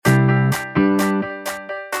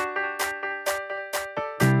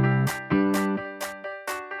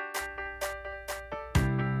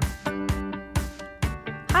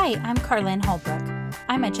Hi, I'm Carlin Holbrook.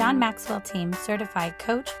 I'm a John Maxwell Team certified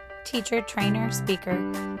coach, teacher, trainer, speaker,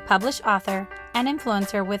 published author, and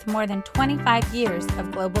influencer with more than 25 years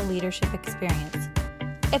of global leadership experience.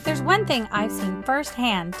 If there's one thing I've seen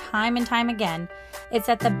firsthand time and time again, it's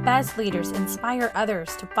that the best leaders inspire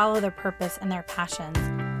others to follow their purpose and their passions,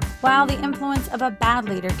 while the influence of a bad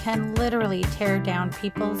leader can literally tear down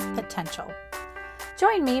people's potential.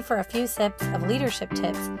 Join me for a few sips of leadership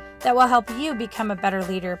tips that will help you become a better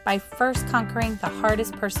leader by first conquering the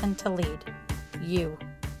hardest person to lead, you.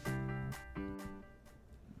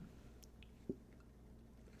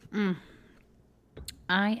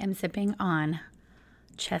 I am sipping on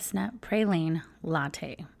chestnut praline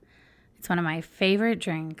latte. It's one of my favorite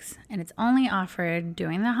drinks, and it's only offered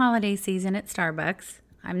during the holiday season at Starbucks.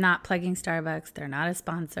 I'm not plugging Starbucks. They're not a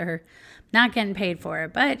sponsor. Not getting paid for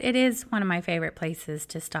it, but it is one of my favorite places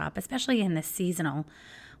to stop, especially in the seasonal,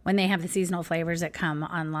 when they have the seasonal flavors that come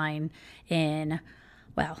online in,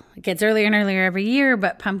 well, it gets earlier and earlier every year,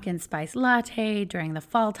 but pumpkin spice latte during the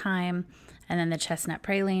fall time. And then the chestnut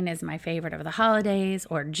praline is my favorite over the holidays,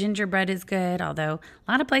 or gingerbread is good, although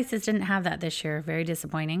a lot of places didn't have that this year. Very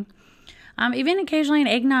disappointing. Even occasionally an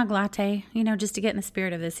eggnog latte, just to get in the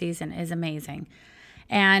spirit of the season is amazing.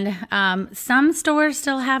 And some stores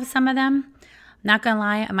still have some of them. Not going to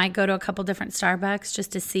lie, I might go to a couple different Starbucks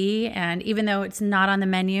just to see. And even though it's not on the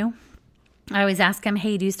menu, I always ask them,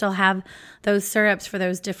 hey, do you still have those syrups for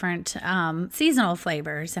those different seasonal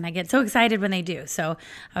flavors? And I get so excited when they do. So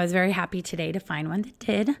I was very happy today to find one that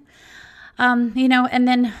did. And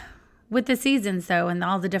then with the seasons, though, and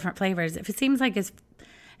all the different flavors, if it seems like as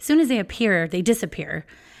soon as they appear, they disappear.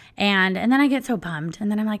 And then I get so bummed.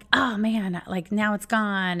 And then I'm like, oh, man, like now it's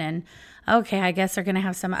gone. And okay, I guess they're going to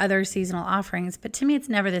have some other seasonal offerings. But to me, it's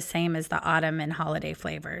never the same as the autumn and holiday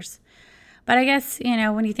flavors. But I guess,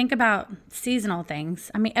 when you think about seasonal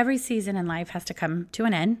things, every season in life has to come to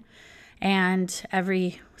an end. And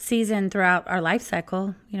every season throughout our life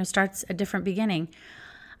cycle, starts a different beginning.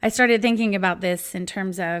 I started thinking about this in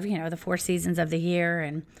terms of, the 4 seasons of the year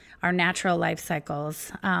and our natural life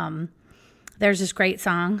cycles. There's this great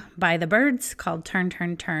song by the Byrds called Turn,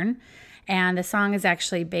 Turn, Turn. And the song is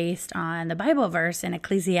actually based on the Bible verse in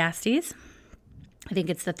Ecclesiastes. I think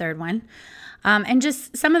it's the 3rd one. And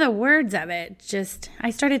just some of the words of it,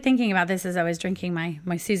 I started thinking about this as I was drinking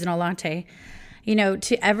my seasonal latte.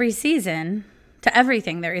 To every season, to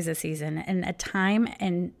everything there is a season, and a time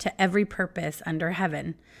and to every purpose under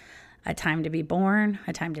heaven. A time to be born,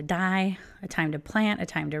 a time to die, a time to plant, a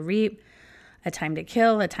time to reap, a time to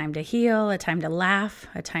kill, a time to heal, a time to laugh,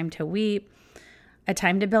 a time to weep, a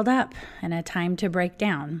time to build up, and a time to break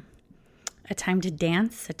down. A time to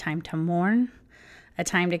dance, a time to mourn, a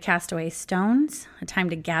time to cast away stones, a time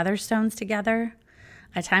to gather stones together,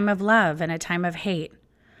 a time of love and a time of hate,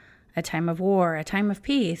 a time of war, a time of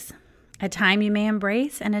peace, a time you may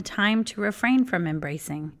embrace and a time to refrain from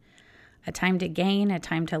embracing, a time to gain, a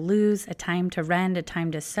time to lose, a time to rend, a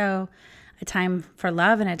time to sow, a time for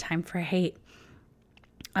love and a time for hate.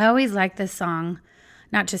 I always like this song,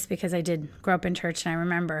 not just because I did grow up in church and I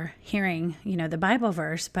remember hearing, the Bible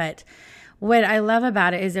verse, but what I love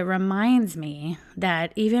about it is it reminds me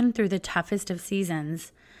that even through the toughest of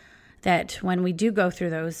seasons, that when we do go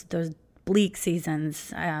through those bleak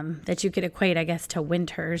seasons, that you could equate, I guess, to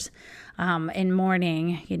winters, in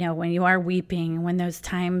mourning, when you are weeping, when those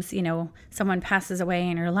times, someone passes away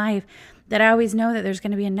in your life, that I always know that there's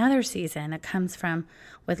going to be another season that comes from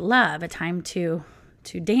with love, a time to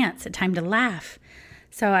dance, a time to laugh.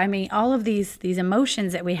 So, all of these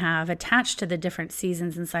emotions that we have attached to the different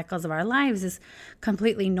seasons and cycles of our lives is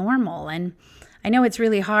completely normal. And I know it's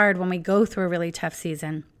really hard when we go through a really tough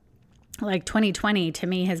season. Like 2020 to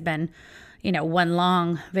me has been, one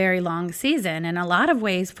long, very long season. In a lot of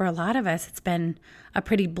ways, for a lot of us, it's been a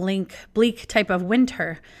pretty bleak type of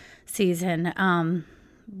winter season.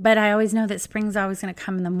 But I always know that spring's always going to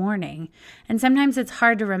come in the morning. And sometimes it's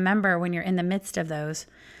hard to remember when you're in the midst of those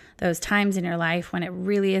times in your life when it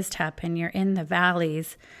really is tough and you're in the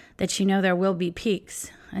valleys, that there will be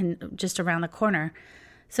peaks and just around the corner.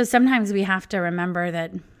 So sometimes we have to remember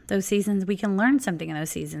that those seasons, we can learn something in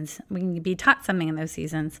those seasons. We can be taught something in those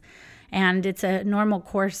seasons. And it's a normal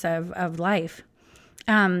course of life.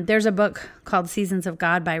 There's a book called Seasons of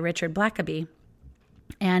God by Richard Blackaby.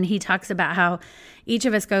 And he talks about how each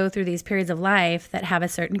of us go through these periods of life that have a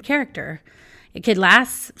certain character. It could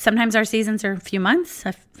last. Sometimes our seasons are a few months,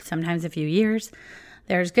 sometimes a few years.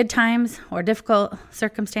 There's good times or difficult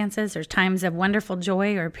circumstances. There's times of wonderful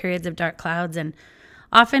joy or periods of dark clouds. And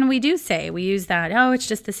often we use that, it's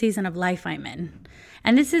just the season of life I'm in.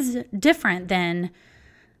 And this is different than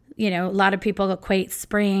A lot of people equate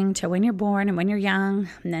spring to when you're born and when you're young,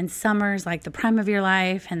 and then summer's like the prime of your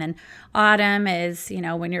life, and then autumn is,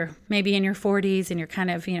 when you're maybe in your 40s and you're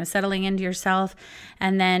kind of, settling into yourself,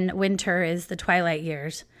 and then winter is the twilight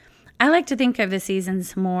years. I like to think of the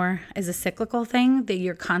seasons more as a cyclical thing, that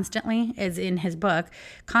you're constantly, as in his book,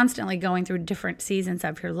 constantly going through different seasons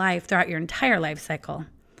of your life throughout your entire life cycle.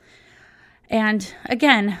 And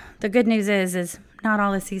again, the good news is not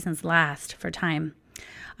all the seasons last for time.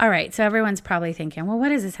 All right, so everyone's probably thinking, well, what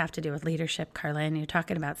does this have to do with leadership, Carlin? You're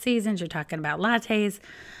talking about seasons, you're talking about lattes.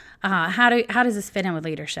 How does this fit in with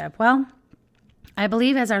leadership? Well, I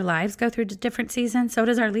believe as our lives go through different seasons, so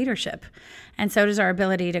does our leadership, and so does our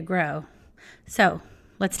ability to grow. So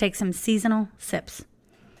let's take some seasonal sips.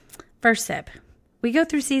 First sip, we go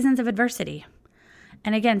through seasons of adversity.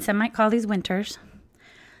 And again, some might call these winters.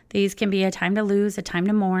 These can be a time to lose, a time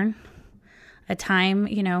to mourn, a time,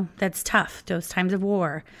 that's tough, those times of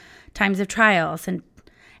war, times of trials. And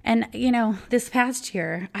this past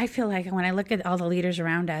year, I feel like when I look at all the leaders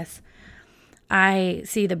around us, I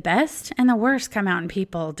see the best and the worst come out in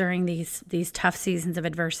people during these tough seasons of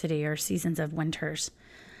adversity or seasons of winters.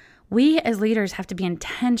 We as leaders have to be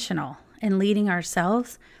intentional in leading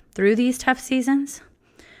ourselves through these tough seasons.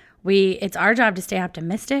 It's our job to stay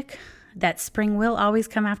optimistic that spring will always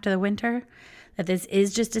come after the winter, that this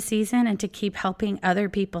is just a season, and to keep helping other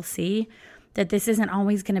people see that this isn't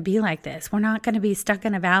always going to be like this. We're not going to be stuck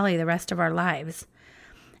in a valley the rest of our lives.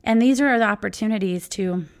 And these are the opportunities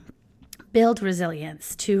to build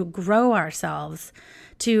resilience, to grow ourselves,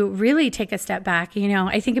 to really take a step back.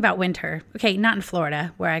 I think about winter. Okay, not in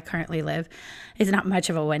Florida, where I currently live. It's not much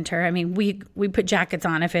of a winter. I mean, we put jackets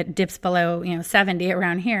on if it dips below, 70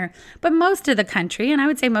 around here. But most of the country, and I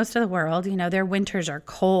would say most of the world, their winters are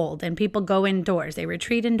cold and people go indoors. They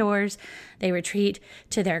retreat indoors. They retreat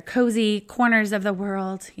to their cozy corners of the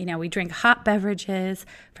world. We drink hot beverages,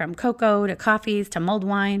 from cocoa to coffees to mulled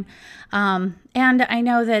wine. And I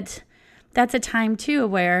know that that's a time too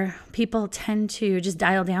where people tend to just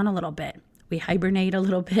dial down a little bit. We hibernate a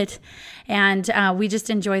little bit, and we just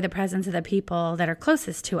enjoy the presence of the people that are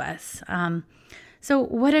closest to us. So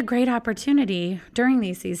what a great opportunity during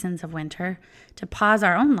these seasons of winter to pause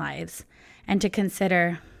our own lives and to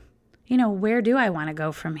consider, where do I want to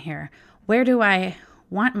go from here? Where do I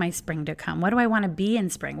want my spring to come? What do I want to be in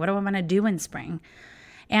spring? What do I want to do in spring?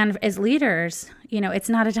 And as leaders, it's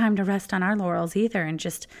not a time to rest on our laurels either and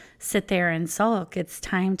just sit there and sulk. It's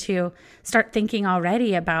time to start thinking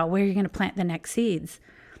already about where you're going to plant the next seeds.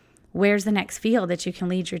 Where's the next field that you can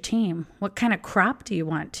lead your team? What kind of crop do you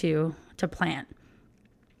want to plant?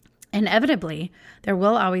 Inevitably, there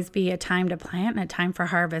will always be a time to plant and a time for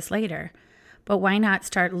harvest later. But why not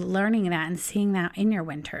start learning that and seeing that in your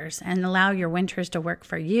winters and allow your winters to work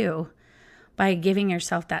for you by giving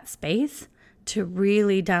yourself that space to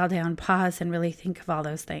really dial down, pause, and really think of all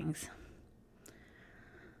those things.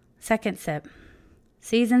 Second sip.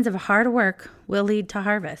 Seasons of hard work will lead to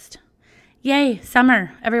harvest. Yay,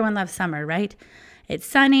 summer. Everyone loves summer, right? It's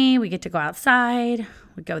sunny. We get to go outside.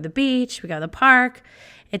 We go to the beach. We go to the park.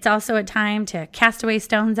 It's also a time to cast away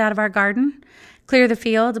stones out of our garden, clear the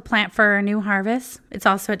field to plant for a new harvest. It's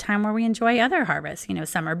also a time where we enjoy other harvests.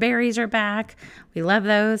 Summer berries are back. We love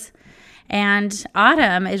those. And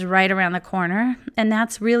autumn is right around the corner, and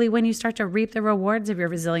that's really when you start to reap the rewards of your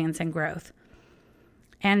resilience and growth.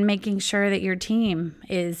 And making sure that your team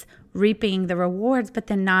is reaping the rewards, but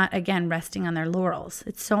then not, again, resting on their laurels.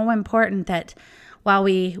 It's so important that while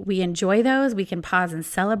we enjoy those, we can pause and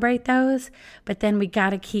celebrate those, but then we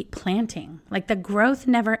got to keep planting. Like the growth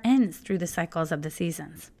never ends through the cycles of the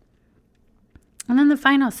seasons. And then the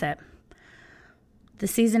final sip, the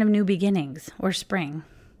season of new beginnings, or spring.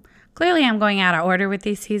 Clearly, I'm going out of order with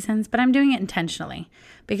these seasons, but I'm doing it intentionally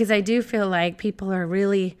because I do feel like people are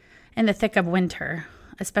really in the thick of winter,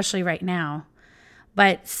 especially right now.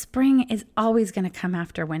 But spring is always going to come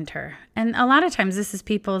after winter. And a lot of times this is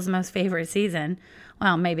people's most favorite season.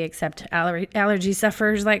 Well, maybe except allergy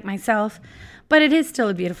sufferers like myself. But it is still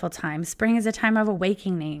a beautiful time. Spring is a time of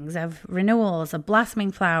awakenings, of renewals, of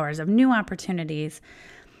blossoming flowers, of new opportunities.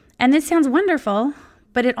 And this sounds wonderful,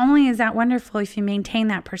 but it only is that wonderful if you maintain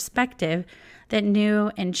that perspective that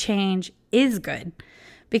new and change is good.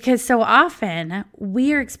 Because so often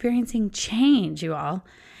we are experiencing change, you all,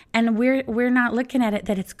 and we're not looking at it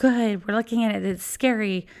that it's good. We're looking at it that it's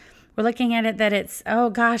scary. We're looking at it that it's, oh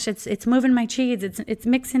gosh, it's moving my cheese. It's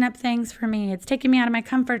mixing up things for me. It's taking me out of my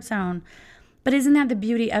comfort zone. But isn't that the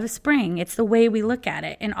beauty of spring? It's the way we look at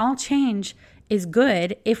it. And all change is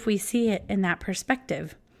good if we see it in that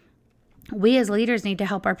perspective. we as leaders need to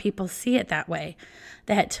help our people see it that way.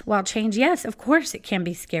 That while change, yes, of course, it can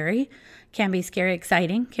be scary,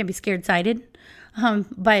 exciting, can be scared-sided.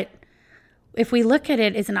 But if we look at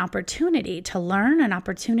it as an opportunity to learn, an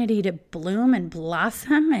opportunity to bloom and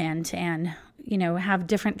blossom and have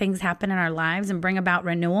different things happen in our lives and bring about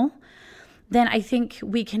renewal, then I think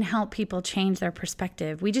we can help people change their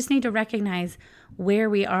perspective. We just need to recognize where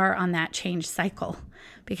we are on that change cycle.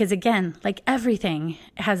 Because again, like everything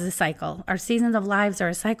has a cycle. Our seasons of lives are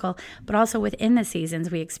a cycle, but also within the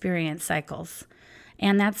seasons we experience cycles.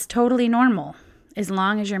 And that's totally normal as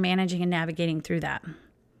long as you're managing and navigating through that.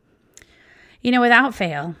 Without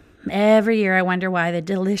fail, every year I wonder why the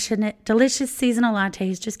delicious seasonal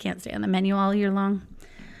lattes just can't stay on the menu all year long.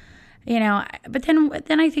 But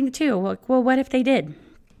then I think too, well, what if they did?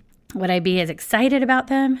 Would I be as excited about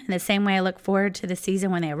them in the same way I look forward to the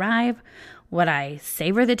season when they arrive? Would I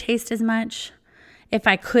savor the taste as much? If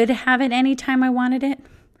I could have it anytime I wanted it,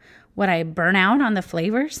 would I burn out on the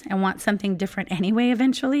flavors and want something different anyway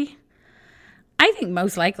eventually? I think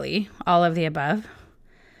most likely all of the above,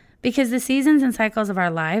 because the seasons and cycles of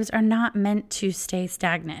our lives are not meant to stay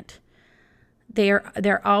stagnant.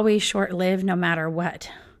 They're always short-lived no matter what.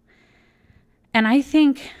 And I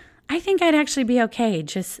think I'd actually be okay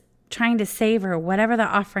just trying to savor whatever the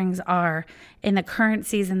offerings are in the current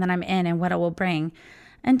season that I'm in and what it will bring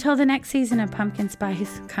until the next season of pumpkin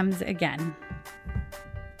spice comes again.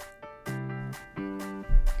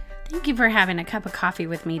 Thank you for having a cup of coffee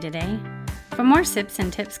with me today. For more sips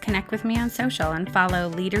and tips, connect with me on social and follow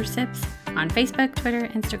Leader Sips on Facebook, Twitter,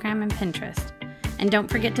 Instagram, and Pinterest. And don't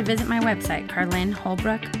forget to visit my website,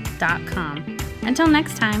 carlynnholbrook.com. Until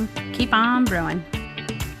next time, keep on brewing.